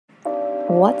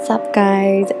What's up,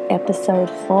 guys? Episode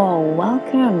 4.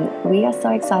 Welcome. We are so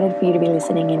excited for you to be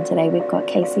listening in today. We've got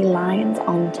Casey Lyons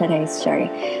on today's show,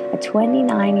 a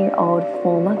 29-year-old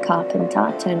former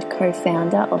carpenter turned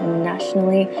co-founder of a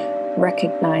nationally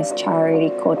recognized charity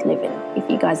called Livin. If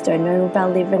you guys don't know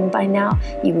about Livin by now,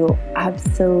 you will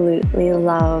absolutely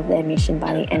love their mission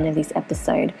by the end of this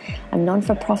episode, a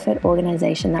non-for-profit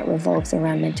organization that revolves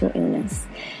around mental illness.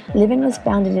 Livin was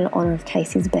founded in honor of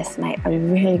Casey's best mate, a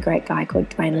really great guy called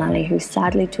Dwayne Lally, who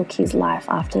sadly took his life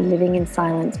after living in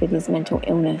silence with his mental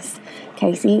illness.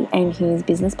 Casey and his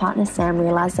business partner Sam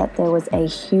realized that there was a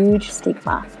huge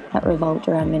stigma that revolved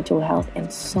around mental health,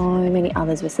 and so many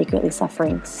others were secretly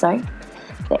suffering. So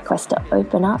their quest to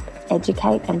open up,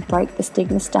 educate and break the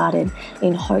stigma started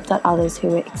in hope that others who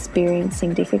were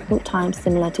experiencing difficult times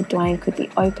similar to Dwayne could be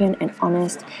open and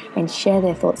honest and share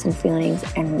their thoughts and feelings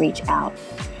and reach out.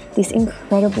 This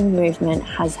incredible movement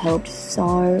has helped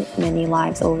so many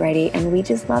lives already, and we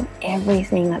just love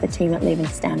everything that the team at Livin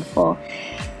stand for.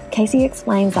 Casey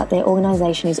explains that their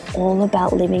organisation is all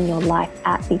about living your life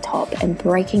at the top and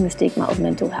breaking the stigma of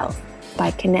mental health by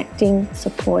connecting,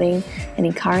 supporting and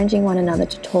encouraging one another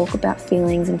to talk about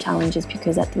feelings and challenges,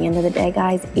 because at the end of the day,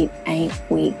 guys, it ain't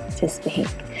weak to speak.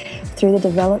 Through the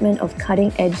development of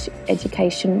cutting-edge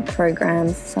education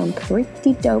programs, some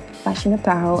pretty dope fashion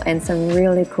apparel and some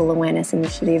really cool awareness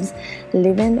initiatives,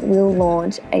 Livin will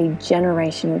launch a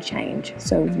generational change.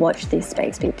 So watch this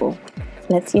space, people.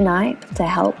 Let's unite to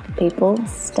help people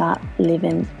start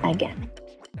living again.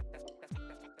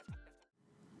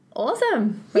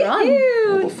 Awesome. We're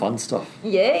on. All the fun stuff.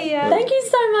 Yeah. Thank you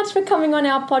so much for coming on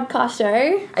our podcast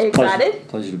show. Are you excited?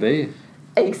 Pleasure to be here.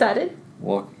 Are you excited?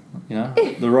 Well,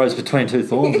 the rose between two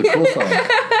thorns, of course I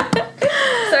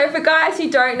am. So for guys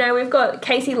who don't know, we've got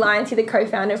Casey Lyons, the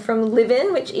co-founder from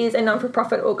Livin, which is a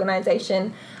non-for-profit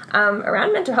organisation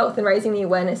around mental health and raising the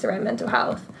awareness around mental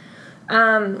health.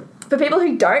 For people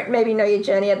who don't maybe know your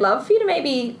journey, I'd love for you to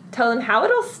maybe tell them how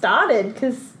it all started,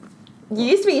 because you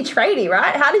used to be a tradie,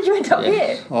 right? How did you end up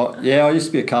here? I used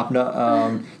to be a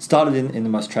carpenter. Started in the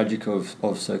most tragic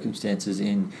of circumstances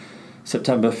in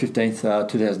September 15th,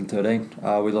 2013.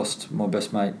 We lost my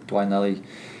best mate, Dwayne Lally,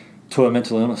 to a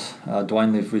mental illness.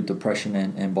 Dwayne lived with depression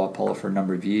and bipolar for a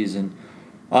number of years, and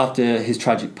after his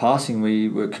tragic passing, we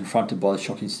were confronted by the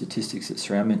shocking statistics that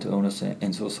surround mental illness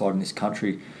and suicide in this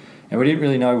country. And we didn't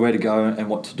really know where to go and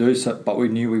what to do, but we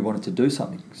knew we wanted to do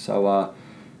something. So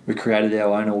we created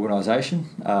our own organisation,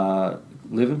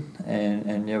 Livin,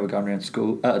 and we're going around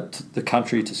the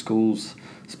country to schools,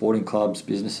 sporting clubs,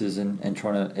 businesses, and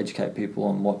trying to educate people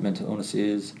on what mental illness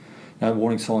is,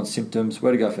 warning signs, symptoms,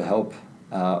 where to go for help,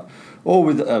 all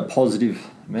with a positive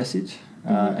message,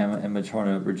 and we're trying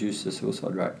to reduce the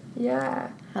suicide rate. Yeah.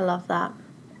 I love that.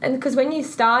 And because when you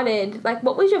started,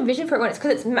 what was your vision for it?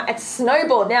 Because it's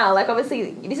snowballed now.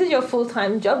 Obviously, this is your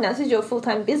full-time job now. This is your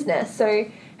full-time business. So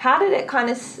how did it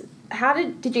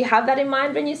did you have that in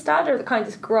mind when you started, or did it kind of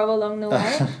just grow along the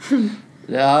way?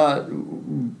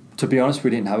 To be honest, we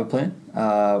didn't have a plan.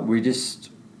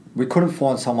 We couldn't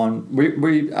find someone.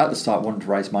 We at the start wanted to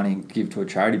raise money and give to a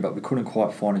charity, but we couldn't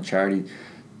quite find a charity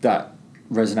that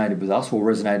resonated with us or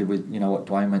resonated with what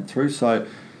Dwayne went through. So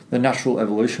the natural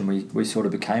evolution, we sort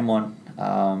of became one.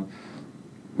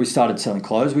 We started selling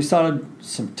clothes. We started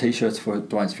some T-shirts for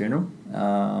Dwayne's funeral,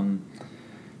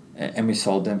 and we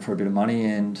sold them for a bit of money.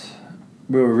 And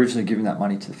we were originally giving that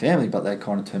money to the family, but they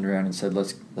kind of turned around and said,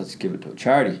 let's give it to a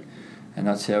charity. And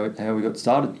that's how we got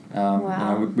started.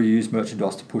 Wow. We use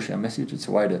merchandise to push our message. It's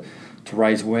a way to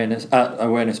raise awareness,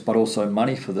 but also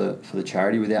money for the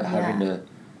charity without having to,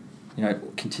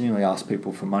 continually ask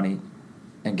people for money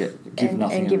and give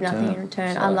nothing in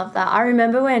return. I love that. I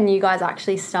remember when you guys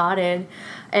actually started,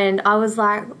 and I was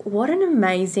like, what an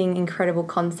amazing, incredible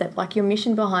concept. Your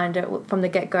mission behind it from the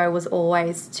get-go was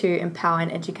always to empower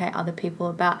and educate other people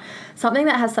about something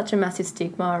that has such a massive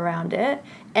stigma around it,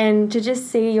 and to just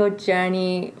see your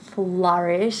journey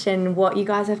flourish and what you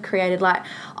guys have created.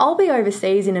 I'll be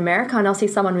overseas in America and I'll see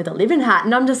someone with a Livin hat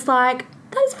and I'm just like,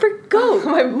 that's pretty cool.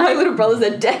 My little brothers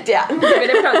are decked out.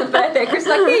 Every time it's birthday, Chris is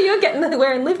like, "Here, you're getting the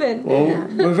wearing Livin." Well,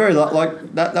 we're very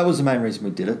that was the main reason we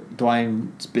did it.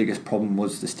 Dwayne's biggest problem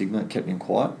was the stigma that kept him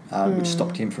quiet, which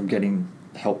stopped him from getting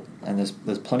help. And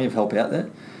there's plenty of help out there,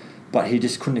 but he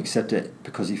just couldn't accept it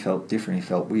because he felt different. He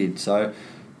felt weird. So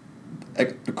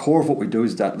at the core of what we do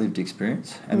is that lived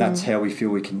experience, and that's how we feel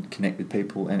we can connect with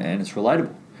people, and it's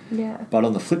relatable. Yeah. But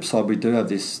on the flip side, we do have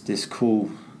this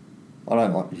cool, I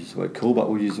don't like to use the word cool, but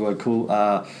we'll use the word cool,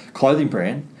 clothing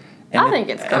brand. And I think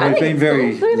it's cool. And we've been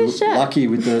very lucky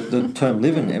with the term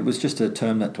Livin. It was just a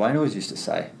term that Dwayne always used to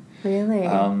say. Really?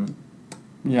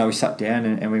 we sat down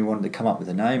and we wanted to come up with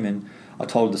a name, and I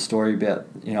told the story about,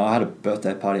 I had a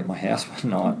birthday party at my house one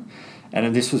night,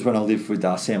 and this was when I lived with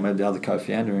Sam Webb, the other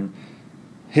co-founder, and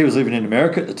he was living in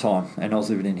America at the time, and I was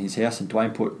living in his house, and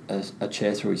Dwayne put a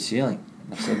chair through his ceiling.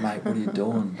 And I said, mate, what are you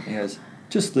doing? He goes,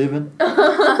 just living.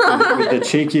 with the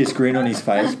cheekiest grin on his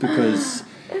face, because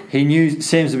he knew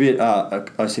Sam's a bit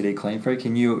OCD clean freak. He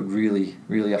knew it would really,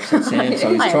 really upset Sam,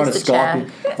 so he's trying to Skype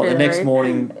him. But the next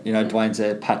morning, Dwayne's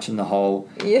there patching the hole.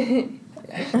 Yeah.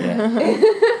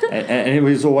 and he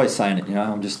was always saying it,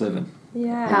 I'm just living.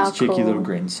 Yeah. With his cheeky little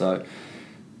grin. So,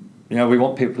 we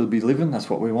want people to be living. That's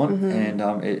what we want. And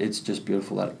it's just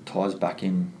beautiful that it ties back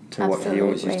in to what he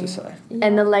always used to say. Yeah.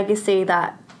 And the legacy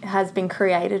that has been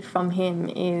created from him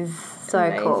is so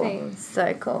amazing. Cool.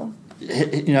 So cool.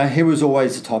 He was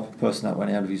always the type of person that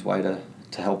went out of his way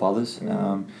to help others.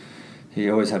 He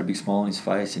always had a big smile on his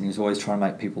face, and he was always trying to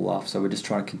make people laugh. So we're just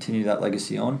trying to continue that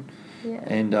legacy on. Yeah.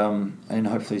 And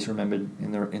hopefully he's remembered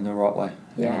in the right way,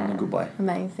 in a good way.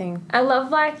 Amazing. I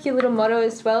love your little motto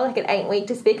as well, it ain't weak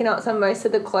to speak, and it's on most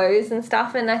of the clothes and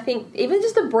stuff. And I think even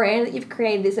just the brand that you've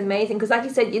created is amazing, because like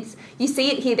you said, you see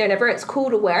it here, there, and everywhere. It's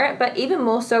cool to wear it, but even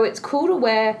more so, it's cool to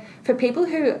wear for people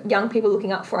young people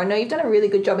looking up for. I know you've done a really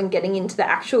good job in getting into the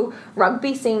actual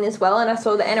rugby scene as well, and I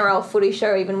saw the NRL Footy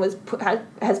Show even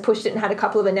has pushed it and had a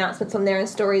couple of announcements on there and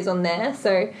stories on there.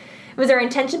 So was there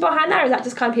intention behind that, or is that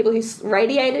just kind of people who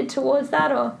radiated towards that?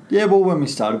 Or yeah, well, when we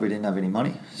started, we didn't have any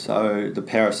money. So the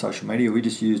power of social media, we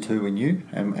just used who we knew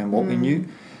and what we knew.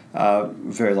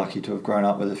 Very lucky to have grown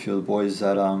up with a few of the boys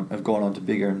that have gone on to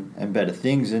bigger and better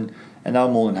things, and they were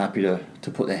more than happy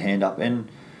to put their hand up. And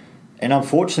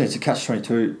unfortunately, it's a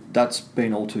catch-22. That's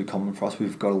been all too common for us.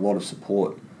 We've got a lot of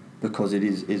support, because it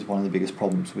is one of the biggest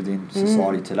problems within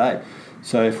society today.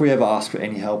 So if we ever ask for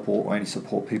any help or any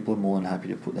support, people are more than happy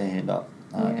to put their hand up.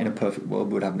 In a perfect world,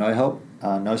 we would have no help,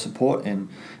 no support, and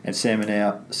Sam and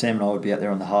I would be out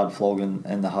there on the hard flog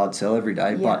and the hard sell every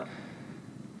day. But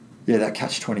that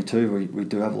catch-22, we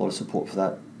do have a lot of support for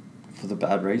that, for the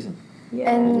bad reason.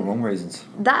 Yeah. And the wrong reasons.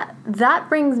 That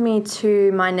brings me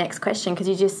to my next question, because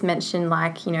you just mentioned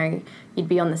you'd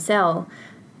be on the sell.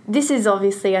 This is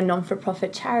obviously a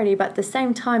non-for-profit charity, but at the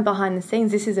same time, behind the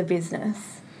scenes, this is a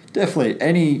business. Definitely.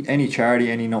 Any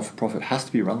charity, any not-for-profit has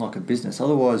to be run like a business.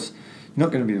 Otherwise, you're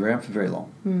not going to be around for very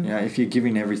long. If you're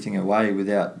giving everything away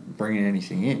without bringing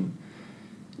anything in,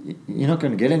 you're not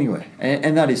going to get anywhere.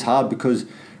 And that is hard, because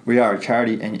we are a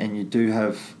charity, and you do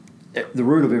have... The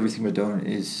root of everything we're doing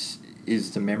is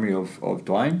the memory of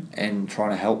Dwayne and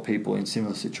trying to help people in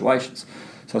similar situations.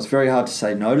 So it's very hard to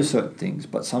say no to certain things,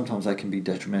 but sometimes they can be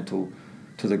detrimental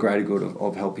to the greater good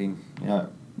of helping,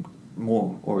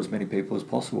 more or as many people as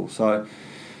possible. So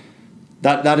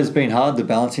that has been hard, the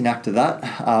balancing act of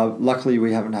that. Luckily,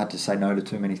 we haven't had to say no to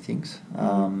too many things.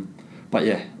 But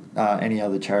any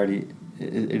other charity,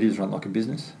 it is run like a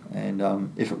business, and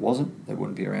if it wasn't, it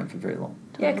wouldn't be around for very long.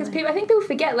 Yeah, because I think people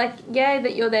forget,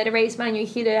 that you're there to raise money,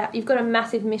 you've got a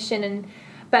massive mission,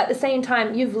 but at the same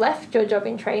time, you've left your job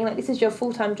in trading. This is your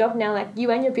full-time job now.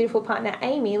 You and your beautiful partner,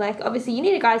 Amy, obviously you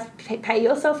need to guys pay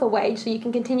yourself a wage so you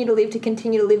can continue to live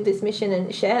this mission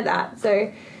and share that.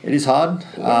 So it is hard,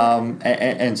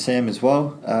 and Sam as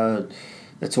well.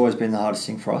 It's always been the hardest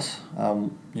thing for us.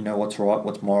 What's right,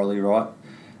 what's morally right.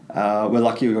 We're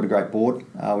lucky we've got a great board.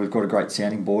 We've got a great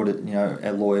sounding board,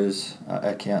 our lawyers,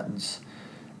 accountants.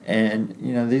 And,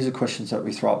 these are questions that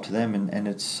we throw up to them, and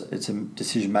it's a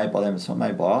decision made by them. It's not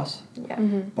made by us. Yeah.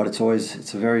 But it's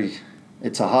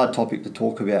a hard topic to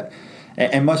talk about.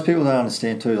 And most people don't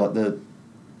understand too,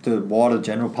 the wider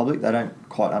general public, they don't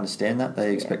quite understand that.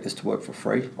 They expect us to work for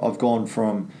free. I've gone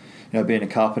from, being a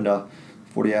carpenter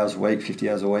 40 hours a week, 50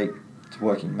 hours a week, to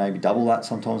working maybe double that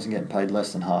sometimes and getting paid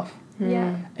less than half.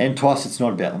 Yeah. And to us, it's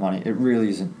not about the money. It really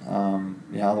isn't.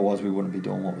 Otherwise we wouldn't be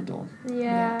doing what we're doing.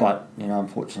 Yeah. But,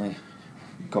 unfortunately,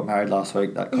 got married last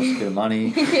week. That cost a bit of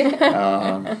money. We'd like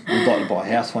to buy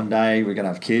a house one day. We're going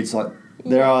to have kids.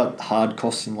 There are hard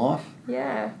costs in life.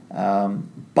 Yeah.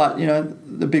 But,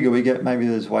 the bigger we get, maybe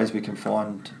there's ways we can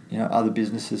find, other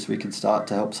businesses we can start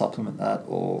to help supplement that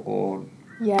or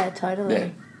Yeah,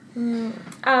 totally.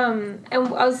 Yeah.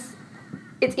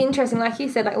 It's interesting, like you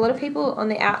said, a lot of people on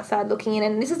the outside looking in,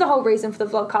 and this is the whole reason for the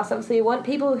vlogcast. Obviously, you want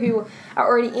people who are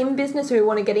already in business or who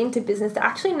want to get into business to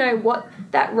actually know what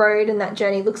that road and that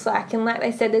journey looks like. And like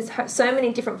they said, there's so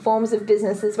many different forms of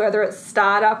businesses, whether it's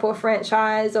startup or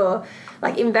franchise or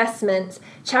investments.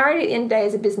 Charity at the end of the day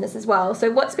is a business as well. So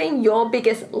what's been your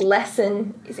biggest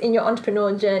lesson in your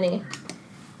entrepreneur journey?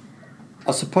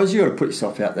 I suppose you got to put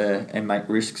yourself out there and make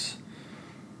risks.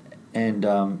 And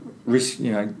risk,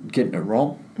 getting it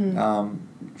wrong.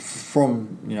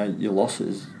 From your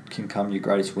losses can come your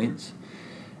greatest wins,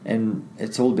 and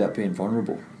it's all about being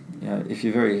vulnerable.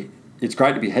 It's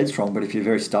great to be headstrong, but if you're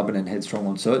very stubborn and headstrong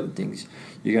on certain things,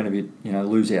 you're going to be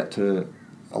lose out to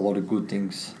a lot of good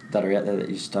things that are out there that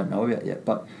you just don't know about yet.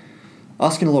 But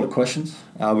asking a lot of questions,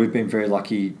 we've been very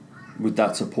lucky with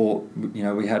that support.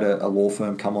 We had a law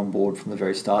firm come on board from the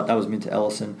very start. That was Minter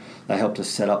Ellison. They helped us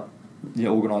set up the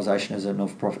organisation as a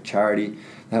not-for-profit charity.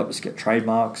 They helped us get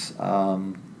trademarks. Now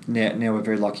we're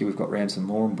very lucky. We've got Ramsden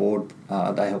Law on board.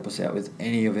 They help us out with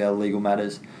any of our legal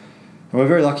matters. And we're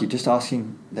very lucky just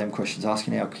asking them questions,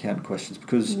 asking our accountant questions,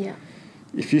 because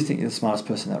if you think you're the smartest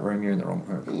person in that room, you're in the wrong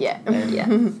room. Yeah.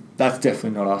 And that's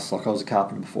definitely not us. Like, I was a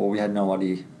carpenter before. We had no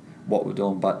idea what we're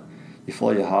doing, but you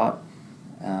follow your heart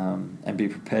and be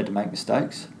prepared to make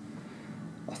mistakes.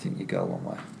 I think you go a long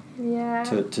way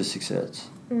to success.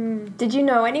 Did you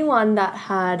know anyone that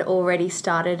had already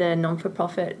started a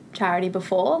non-for-profit charity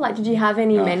before? Like, did you have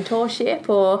any mentorship,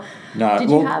 or did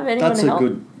you have anyone that's to help?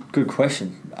 a good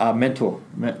question. Mentor.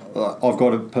 I've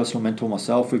got a personal mentor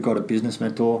myself. We've got a business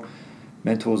mentor.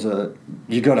 Mentors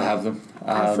you got to have them.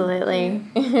 Absolutely.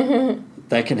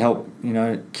 They can help,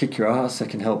 kick your ass. They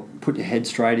can help put your head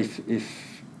straight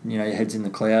if your head's in the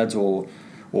clouds or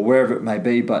wherever it may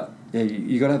be. But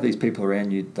you got to have these people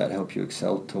around you that help you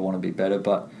excel, to want to be better.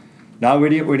 But no, we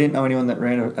didn't know anyone that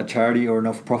ran a charity or a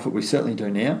not-for-profit. We certainly do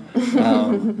now.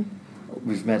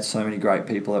 We've met so many great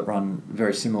people that run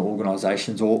very similar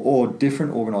organisations or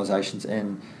different organisations,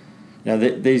 and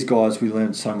these guys, we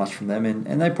learned so much from them,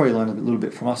 and they probably learned a little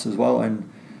bit from us as well. And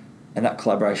that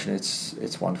collaboration,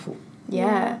 it's wonderful.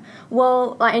 Yeah.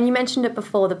 Well, and you mentioned it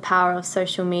before, the power of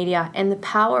social media and the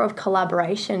power of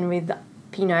collaboration with,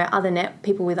 other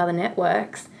people with other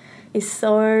networks is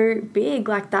so big.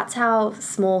 Like, that's how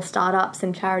small startups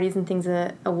and charities and things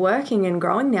are working and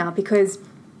growing now, because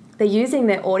they're using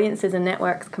their audiences and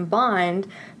networks combined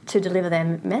to deliver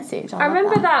their message. I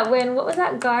remember that when, what was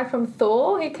that guy from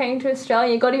Thor who came to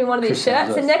Australia? You got him one of these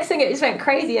shirts. The next thing, it just went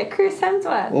crazy. Chris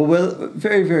Hemsworth. Well, we're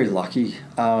very, very lucky.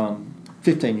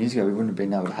 15 years ago, we wouldn't have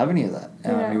been able to have any of that.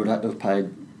 You would have to have paid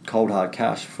cold hard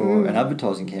cash for an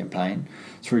advertising campaign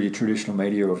through your traditional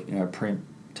media of print,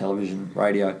 television,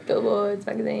 radio, billboards,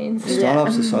 magazines.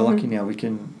 Startups are so lucky now. We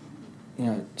can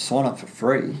sign up for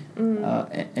free,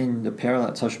 and the power of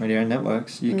that social media and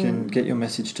networks, you can get your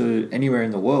message to anywhere in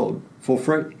the world for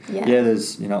free.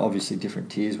 There's obviously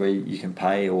different tiers where you can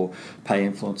pay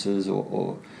influencers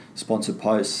or sponsored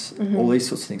posts, all these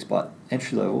sorts of things, but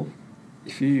entry level,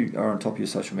 if you are on top of your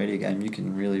social media game, you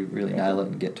can really, really nail it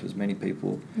and get to as many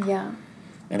people and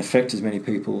affect as many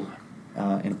people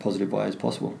in a positive way as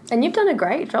possible. And you've done a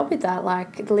great job with that.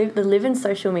 Like, the Live in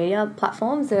social media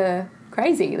platforms are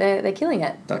crazy. They're killing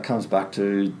it. That comes back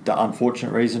to the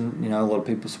unfortunate reason, a lot of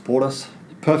people support us.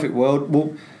 Perfect world.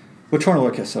 Well, we're trying to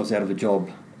work ourselves out of a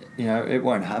job. It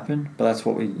won't happen, but that's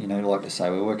what we, like to say.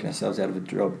 We're working ourselves out of a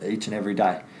job each and every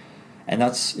day. And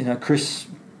that's, Chris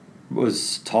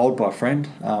was told by a friend.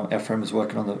 Our friend was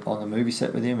working on the movie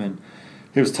set with him, and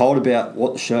he was told about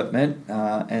what the shirt meant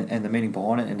and the meaning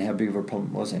behind it and how big of a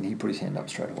problem it was, and he put his hand up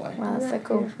straight away. Wow, that's so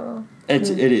cool. It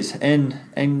is.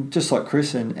 And just like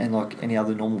Chris and like any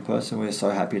other normal person, we're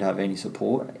so happy to have any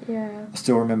support. Yeah. I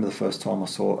still remember the first time I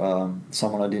saw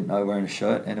someone I didn't know wearing a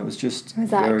shirt, and it was just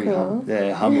very cool?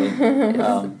 Humbling.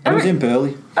 It was in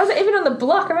Burleigh. I was even on The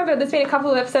Block. I remember there's been a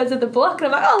couple of episodes of The Block,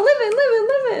 and I'm like,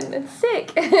 living. It's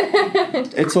sick.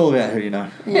 It's all about who you know.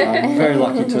 I'm very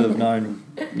lucky to have known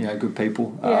good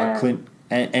people. Clint,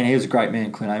 and he was a great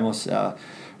man. Clint Amos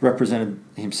represented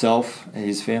himself,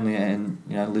 his family, and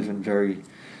living very,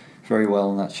 very well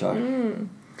on that show.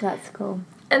 That's cool.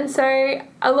 And so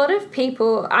a lot of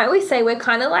people, I always say we're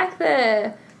kind of like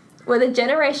we're the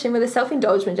generation, we're the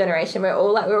self-indulgent generation. We're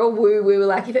all woo-woo. We're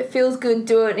like, if it feels good,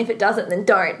 do it. And if it doesn't, then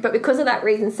don't. But because of that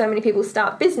reason, so many people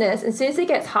start business. And as soon as it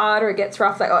gets hard or it gets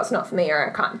rough, like, oh, it's not for me, or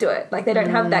I can't do it. Like, they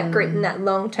don't have that grit and that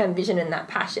long-term vision and that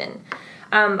passion.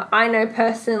 I know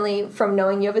personally from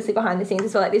knowing you obviously behind the scenes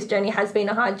as well, like, this journey has been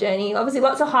a hard journey. Obviously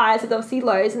lots of highs, there's obviously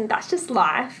lows, and that's just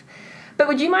life. But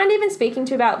would you mind even speaking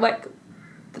to about like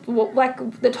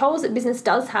the tolls that business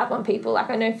does have on people? Like,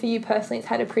 I know for you personally it's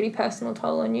had a pretty personal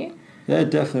toll on you. Yeah,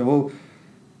 definitely. Well,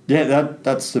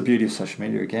 that's the beauty of social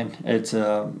media again. It's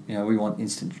we want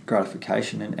instant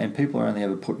gratification, and people are only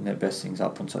ever putting their best things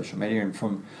up on social media, and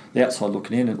from the outside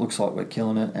looking in, it looks like we're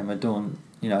killing it and we're doing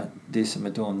this and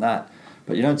we're doing that.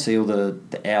 But you don't see all the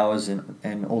hours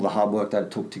and all the hard work that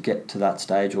it took to get to that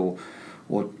stage, or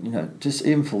just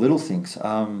even for little things.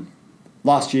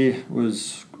 Last year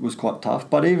was quite tough,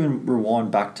 but even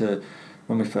rewind back to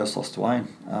when we first lost Dwayne.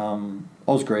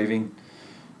 I was grieving.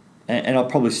 and I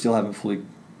probably still haven't fully,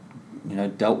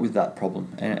 dealt with that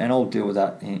problem, and I'll deal with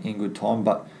that in good time.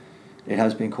 But it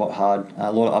has been quite hard.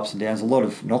 A lot of ups and downs, a lot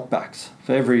of knockbacks.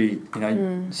 For every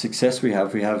success we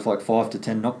have like 5 to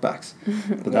 10 knockbacks.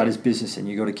 But that is business, and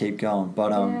you got to keep going.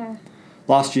 But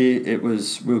last year we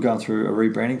were going through a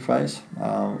rebranding phase.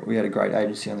 We had a great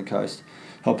agency on the coast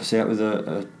help us out with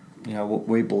what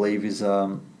we believe is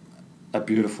a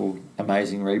beautiful,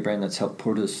 amazing rebrand that's helped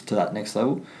put us to that next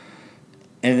level.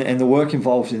 And the work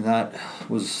involved in that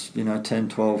was 10,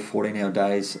 12, 14-hour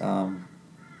days.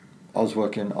 I was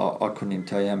working, I couldn't even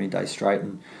tell you how many days straight.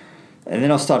 And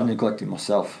then I started neglecting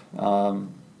myself,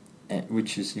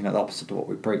 which is, the opposite to what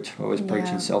we preach. We're always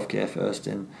preaching self-care first.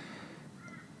 And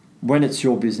when it's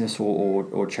your business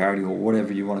or charity or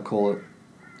whatever you want to call it,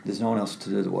 there's no one else to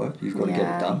do the work. You've got to get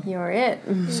it done. You're it.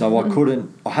 So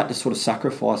I had to sort of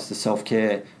sacrifice the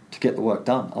self-care to get the work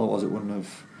done. Otherwise it wouldn't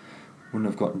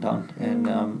have gotten done. And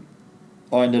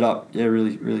I ended up,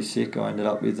 really, really sick. I ended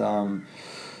up with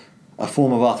a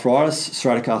form of arthritis,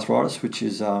 psoriatic arthritis, which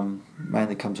is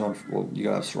mainly comes on, you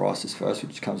got to have psoriasis first,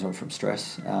 which comes on from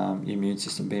stress, your immune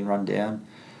system being run down.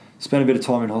 Spent a bit of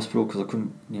time in hospital because I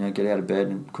couldn't, get out of bed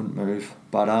and couldn't move.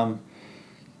 But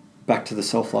back to the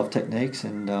self-love techniques,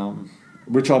 and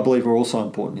which I believe are also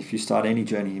important if you start any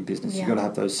journey in business. You've got to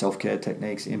have those self-care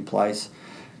techniques in place,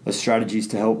 those strategies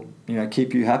to help,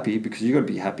 keep you happy, because you've got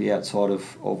to be happy outside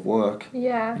of work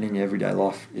and in your everyday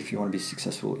life if you want to be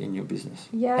successful in your business.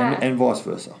 And vice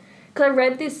versa. Because I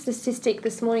read this statistic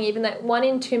this morning, even that 1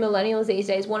 in 2 millennials these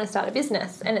days want to start a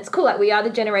business. And it's cool, like we are the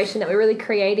generation that we're really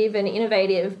creative and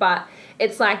innovative, but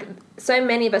it's like so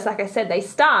many of us, like I said, they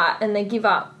start and they give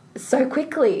up so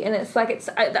quickly. And it's like,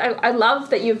 I love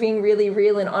that you're being really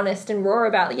real and honest and raw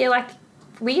about,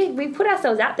 we put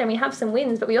ourselves out there and we have some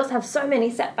wins, but we also have so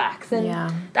many setbacks and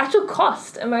the actual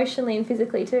cost emotionally and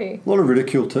physically too. A lot of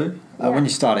ridicule too. When you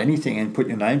start anything and put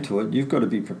your name to it, you've got to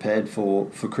be prepared for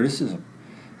criticism.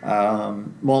 My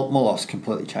life's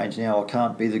completely changed now. I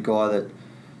can't be the guy that,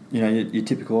 your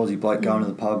typical Aussie bloke going to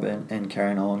the pub and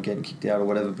carrying on, getting kicked out or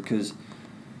whatever, because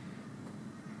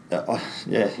I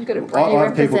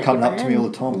have people coming up to me all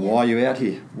the time. Why are you out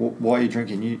here? Why are you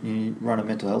drinking? You run a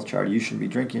mental health charity. You shouldn't be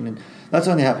drinking. And that's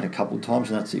only happened a couple of times,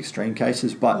 and that's the extreme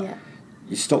cases. But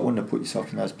you stop wanting to put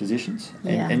yourself in those positions,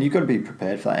 and you've got to be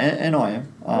prepared for that. And I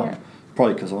am.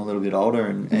 Probably because I'm a little bit older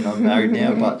and I'm married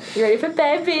now. But you ready for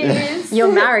babies?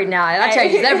 You're married now. That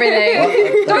changes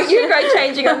everything. Don't you go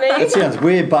changing on me. That sounds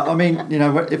weird, but I mean,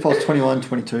 if I was 21,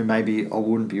 22, maybe I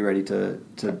wouldn't be ready to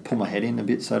pull my head in a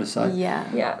bit, so to say.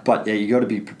 Yeah. But you got to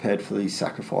be prepared for these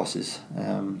sacrifices.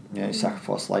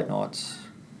 Sacrifice late nights.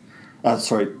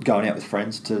 Going out with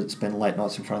friends to spend late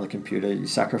nights in front of the computer. You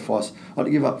sacrifice. I had to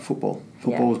give up football.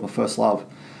 Football was my first love.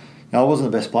 Now, I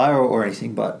wasn't the best player or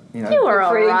anything, but you were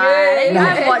all right.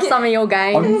 I've watched some of your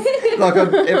games.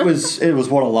 It was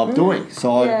what I loved doing.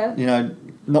 So I,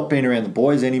 not being around the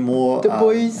boys anymore. The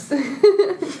boys.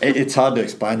 It's hard to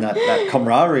explain that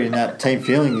camaraderie and that team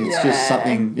feeling. It's just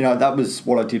something. That was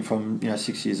what I did from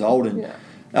 6 years old, and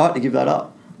I had to give that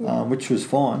up, which was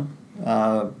fine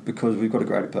because we've got a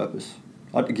greater purpose.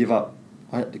 I had to give up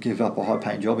a high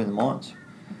paying job in the mines.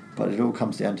 But it all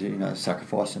comes down to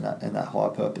sacrifice and that higher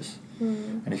purpose.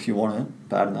 And if you want it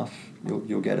bad enough,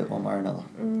 you'll get it one way or another.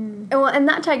 Well, and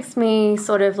that takes me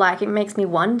sort of it makes me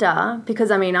wonder, because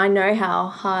I mean I know how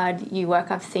hard you work.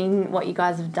 I've seen what you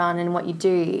guys have done and what you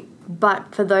do.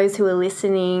 But for those who are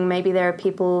listening, maybe there are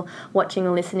people watching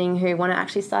or listening who want to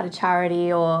actually start a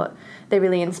charity, or they're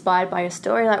really inspired by your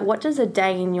story. What does a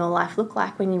day in your life look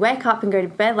like when you wake up and go to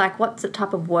bed? What's the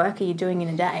type of work are you doing in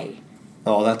a day?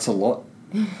 Oh, that's a lot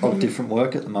of different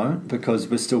work at the moment, because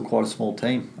we're still quite a small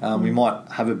team. We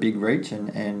might have a big reach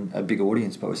and a big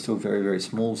audience, but we're still very, very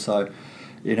small. So,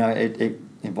 it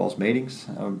involves meetings,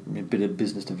 a bit of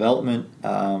business development,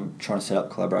 trying to set up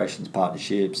collaborations,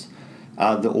 partnerships,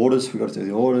 the orders. We've got to do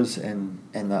the orders and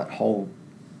that whole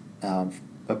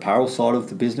apparel side of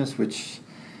the business, which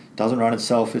doesn't run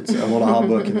itself. It's a lot of hard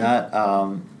work in that.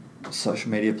 Social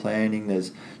media planning.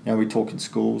 There's, we talk in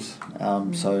schools,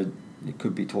 so you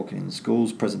could be talking in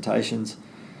schools, presentations.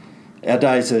 Our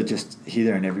days are just here,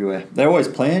 there and everywhere. They're always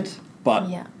planned, but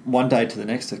one day to the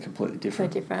next are completely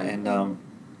different. So different. And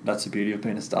that's the beauty of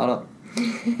being a startup.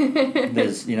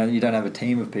 There's, you don't have a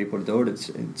team of people to do it.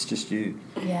 It's just you.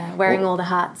 Yeah, wearing all the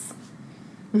hats.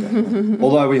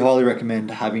 Although we highly recommend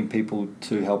having people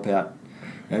to help out.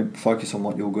 Focus on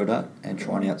what you're good at and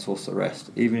try and outsource the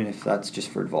rest. Even if that's just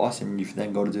for advice and you've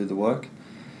then got to do the work,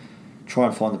 try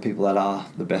and find the people that are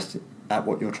the best at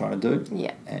what you're trying to do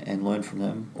and learn from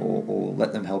them or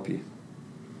let them help you.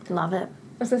 Love it.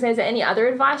 was going to say, is there any other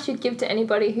advice you'd give to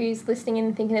anybody who's listening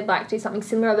and thinking they'd like to do something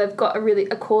similar, or they've got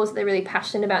a cause that they're really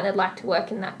passionate about and they'd like to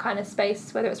work in that kind of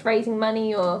space, whether it's raising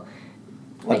money or...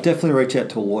 I'd definitely reach out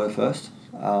to a lawyer first,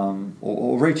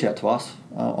 or reach out to us.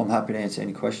 I'm happy to answer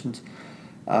any questions.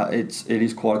 It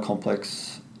is quite a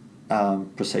complex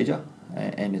procedure,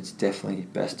 and it's definitely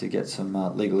best to get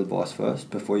some legal advice first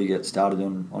before you get started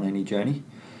on any journey.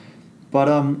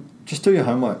 But just do your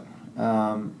homework.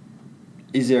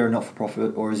 Is there a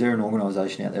not-for-profit or is there an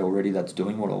organisation out there already that's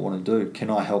doing what I want to do? Can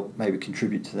I help maybe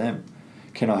contribute to them?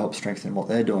 Can I help strengthen what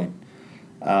they're doing?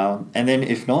 And then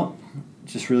if not,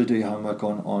 just really do your homework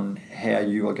on how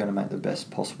you are going to make the best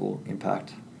possible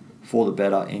impact for the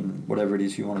better in whatever it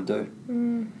is you want to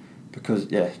do. Because,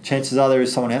 chances are there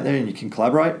is someone out there and you can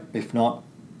collaborate. If not,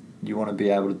 you want to be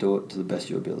able to do it to the best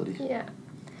of your ability. Yeah.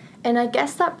 And I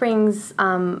guess that brings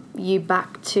you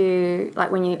back to,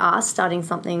 like, when you are starting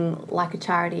something like a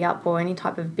charity up or any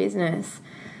type of business,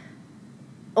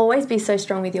 always be so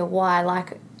strong with your why.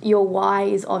 Like, your why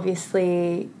is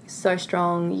obviously so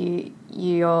strong. You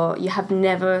have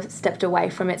never stepped away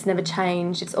from it. It's never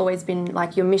changed. It's always been,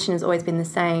 like, your mission has always been the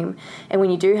same. And when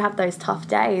you do have those tough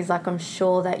days, like, I'm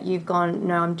sure that you've gone,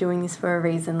 no, I'm doing this for a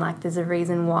reason. Like, there's a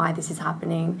reason why this is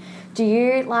happening. Do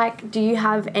you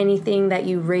have anything that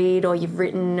you read or you've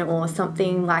written or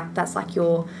something like that's like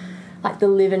your, like, the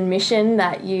live and mission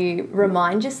that you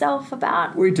remind yourself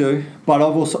about? We do, but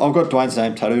I've got Dwayne's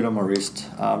name tattooed on my wrist,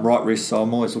 right wrist. So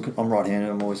I'm right-handed.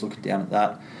 I'm always looking down at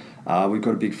that. We've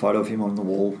got a big photo of him on the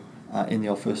wall in the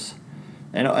office,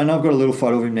 and I've got a little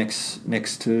photo of him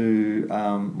next to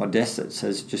my desk that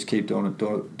says, "Just keep doing it.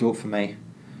 Do it for me."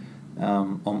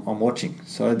 I'm watching.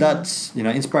 So that's,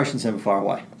 inspiration's never far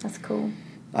away. That's cool.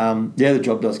 The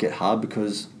job does get hard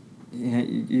because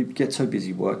you get so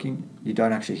busy working, you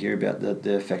don't actually hear about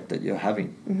the effect that you're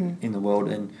having in the world.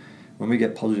 And when we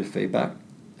get positive feedback,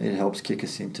 it helps kick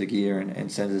us into gear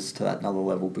and sends us to that another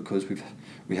level because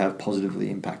we have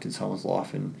positively impacted someone's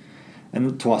life.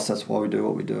 And to us, that's why we do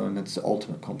what we do, and it's the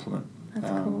ultimate compliment. That's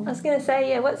cool. I was going to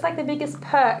say, what's like the biggest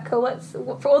perk, or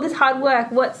for all this hard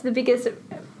work, what's the biggest...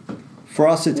 For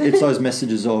us, it's those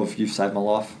messages of, you've saved my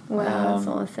life. Wow, that's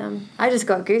awesome. I just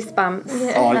got goosebumps.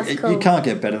 Yeah. That's cool. You can't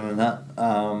get better than that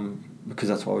because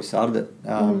that's why we started it.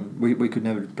 We could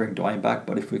never bring Dwayne back,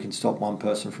 but if we can stop one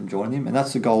person from joining him, and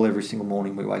that's the goal every single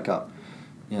morning we wake up,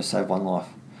 save one life.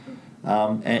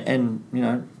 And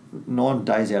 9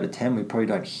 days out of 10, we probably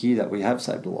don't hear that we have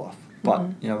saved a life. But,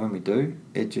 when we do,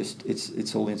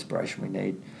 it's all the inspiration we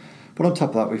need. But on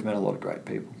top of that, we've met a lot of great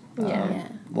people. A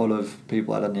lot of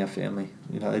people out in our family.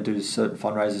 They do certain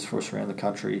fundraisers for us around the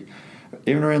country,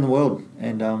 even around the world,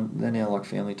 and they're now like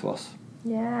family to us.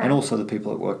 Yeah. And also the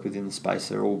people that work within the space,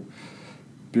 they're all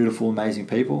beautiful, amazing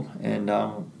people, and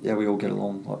we all get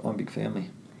along like one big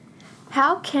family.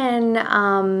 How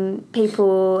can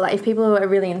people, like, if people are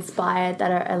really inspired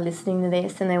that are listening to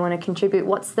this and they want to contribute,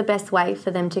 what's the best way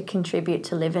for them to contribute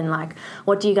to Live In? Like,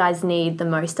 what do you guys need the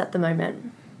most at the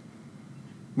moment?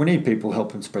 We need people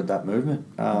helping spread that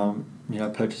movement,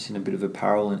 purchasing a bit of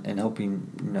apparel and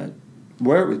helping,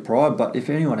 wear it with pride. But if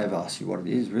anyone ever asks you what it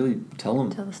is, really tell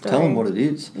them what it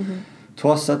is. Mm-hmm. To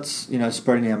us, that's,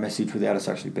 spreading our message without us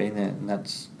actually being there, and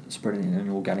that's spreading it in an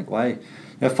organic way.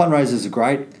 Fundraisers are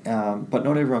great, but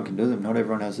not everyone can do them. Not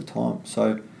everyone has the time.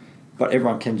 But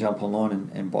everyone can jump online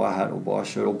and buy a hat or buy a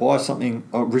shirt or buy something,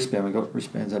 a wristband. We've got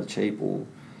wristbands that are cheap,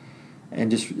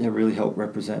 and just really help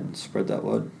represent and spread that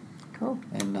word. Cool.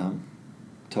 And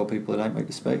tell people it ain't weak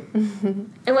to speak.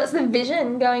 And what's the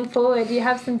vision going forward? Do you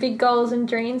have some big goals and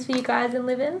dreams for you guys in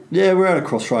Live In? Yeah, we're at a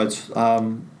crossroads.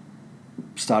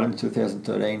 Started in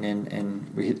 2013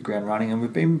 and we hit the ground running, and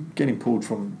we've been getting pulled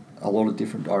from a lot of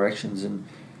different directions, and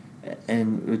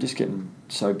we're just getting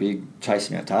so big,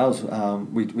 chasing our tails.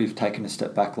 We've taken a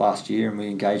step back last year and we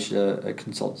engaged a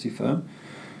consultancy firm,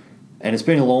 and it's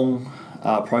been a long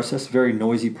process, very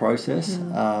noisy process.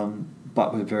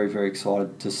 But we're very, very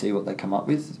excited to see what they come up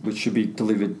with, which should be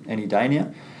delivered any day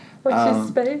now. Watch this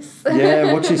space.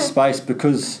 Watch this space,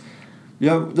 because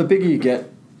the bigger you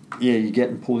get, you're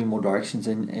getting pulled in more directions,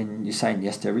 and you're saying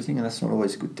yes to everything, and that's not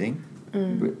always a good thing.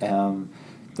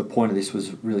 The point of this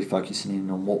was really focusing in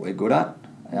on what we're good at,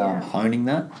 honing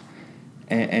that,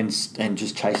 and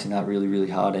just chasing that really, really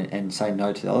hard and saying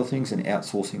no to the other things and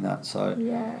outsourcing that. So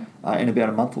in about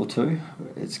a month or two,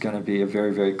 it's going to be a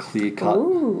very, very clear-cut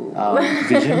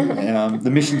vision. The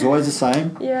mission's always the same,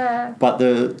 but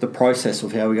the process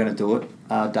of how we're going to do it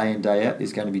day in, day out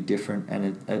is going to be different,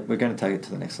 and we're going to take it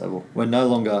to the next level. We're no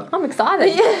longer... I'm excited.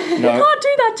 You can't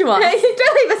do that to us.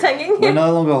 Don't leave us hanging. We're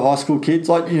no longer high school kids.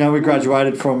 Like, we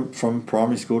graduated from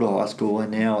primary school to high school,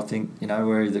 and now I think,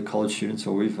 we're either college students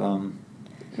or we've...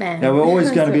 we're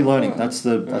always going to be learning. That's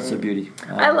the beauty.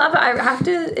 I love it. I have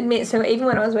to admit, so even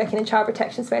when I was working in child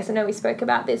protection space, I know we spoke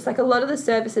about this, like a lot of the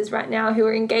services right now who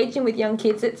are engaging with young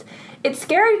kids, it's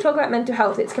scary to talk about mental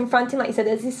health. It's confronting, like you said,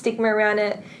 there's this stigma around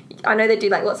it. I know they do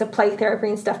like lots of play therapy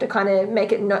and stuff to kind of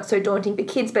make it not so daunting for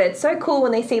kids, but it's so cool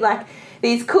when they see like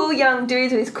these cool young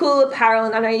dudes with this cool apparel,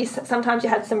 and I know sometimes you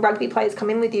had some rugby players come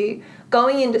in with you,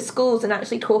 going into schools and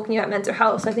actually talking about mental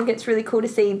health. So I think it's really cool to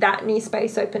see that new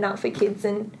space open up for kids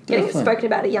and getting it spoken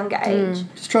about at a younger age.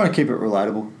 Just trying to keep it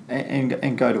relatable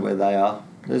and go to where they are.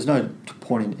 There's no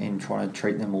point in trying to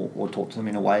treat them or talk to them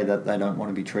in a way that they don't want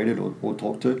to be treated or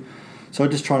talked to. So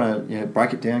just trying to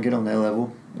break it down, get on their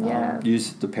level,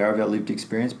 use the power of our lived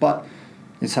experience. But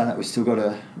in saying that, we still got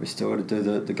to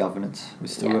do the governance. We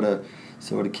still got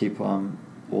to keep all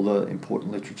the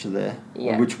important literature there,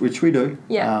 which we do.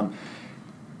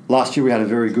 Last year we had a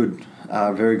very good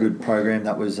program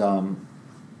that was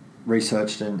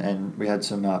researched and we had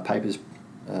some papers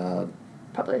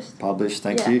published.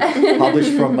 Thank you.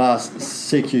 Published from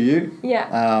CQU.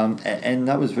 And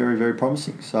that was very, very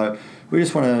promising. So we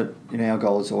just want to, our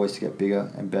goal is always to get bigger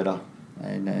and better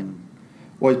and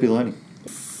always be learning.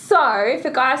 So for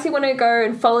guys who want to go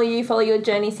and follow your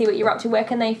journey, see what you're up to, where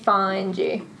can they find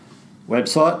you?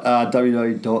 Website,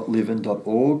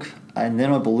 www.livin.org. And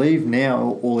then I believe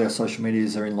now all our social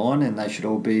medias are in line and they should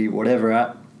all be whatever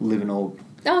at Livin.org.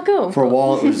 Oh, cool. For a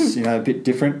while it was, a bit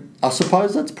different. I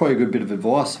suppose that's probably a good bit of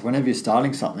advice. Whenever you're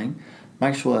starting something,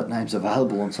 make sure that name's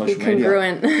available on social media.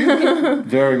 Congruent.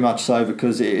 Very much so,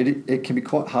 because it can be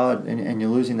quite hard and you're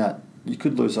losing that. You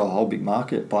could lose a whole big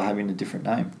market by having a different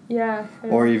name. Yeah.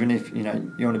 Or even if, you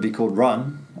want to be called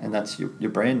Run, and that's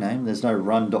your brand name, there's no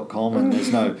run.com and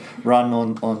there's no Run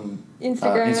on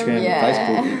Instagram and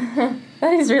Facebook.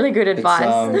 That is really good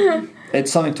advice.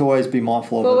 It's something to always be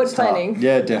mindful of. Forward planning.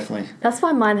 Yeah, definitely. That's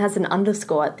why mine has an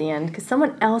underscore at the end, because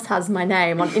someone else has my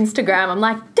name on Instagram. I'm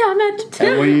like, damn it.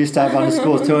 And we used to have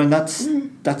underscores too, and that's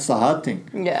the hard thing.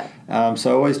 Yeah.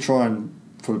 So always try and,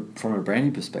 from a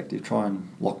branding perspective, try and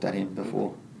lock that in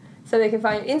before. So they can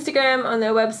find Instagram on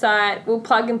their website. We'll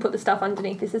plug and put the stuff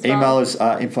underneath this as well. Email is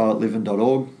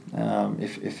info@livin.org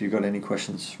if you've got any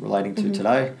questions relating to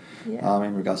today,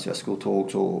 in regards to our school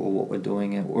talks or what we're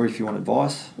doing, or if you want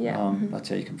advice, that's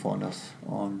how you can find us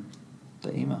on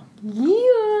the email.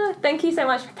 Yeah. Thank you so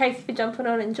much, Casey, for jumping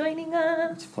on and joining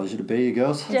us. It's a pleasure to be here,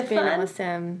 girls. It's been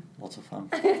awesome. Lots of fun.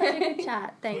 Good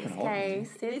chat. Thanks,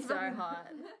 Case. It's so hot.